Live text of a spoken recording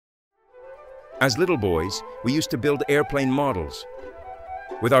As little boys, we used to build airplane models.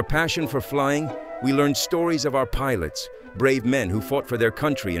 With our passion for flying, we learned stories of our pilots, brave men who fought for their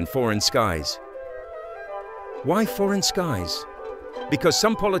country in foreign skies. Why foreign skies? Because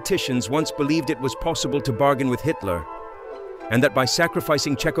some politicians once believed it was possible to bargain with Hitler, and that by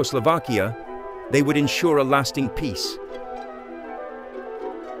sacrificing Czechoslovakia, they would ensure a lasting peace.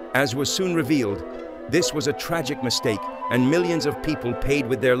 As was soon revealed, this was a tragic mistake, and millions of people paid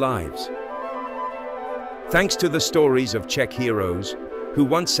with their lives. Thanks to the stories of Czech heroes, who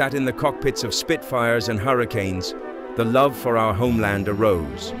once sat in the cockpits of Spitfires and Hurricanes, the love for our homeland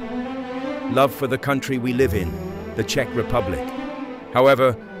arose. Love for the country we live in, the Czech Republic.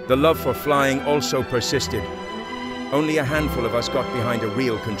 However, the love for flying also persisted. Only a handful of us got behind a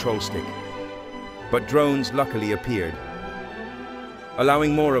real control stick. But drones luckily appeared,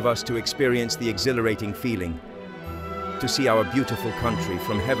 allowing more of us to experience the exhilarating feeling, to see our beautiful country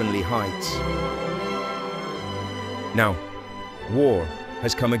from heavenly heights. Now, war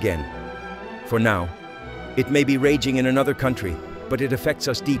has come again. For now, it may be raging in another country, but it affects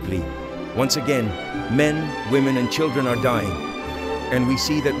us deeply. Once again, men, women, and children are dying. And we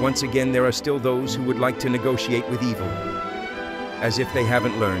see that once again there are still those who would like to negotiate with evil. As if they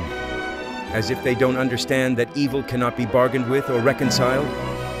haven't learned. As if they don't understand that evil cannot be bargained with or reconciled.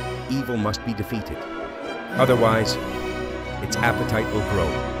 Evil must be defeated. Otherwise, its appetite will grow,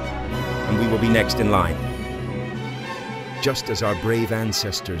 and we will be next in line. Just as our brave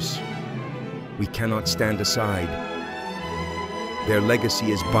ancestors, we cannot stand aside. Their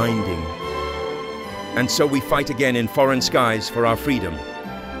legacy is binding. And so we fight again in foreign skies for our freedom.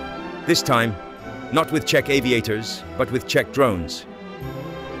 This time, not with Czech aviators, but with Czech drones.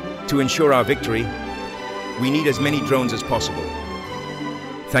 To ensure our victory, we need as many drones as possible.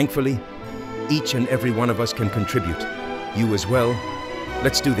 Thankfully, each and every one of us can contribute. You as well.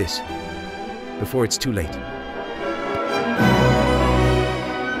 Let's do this before it's too late.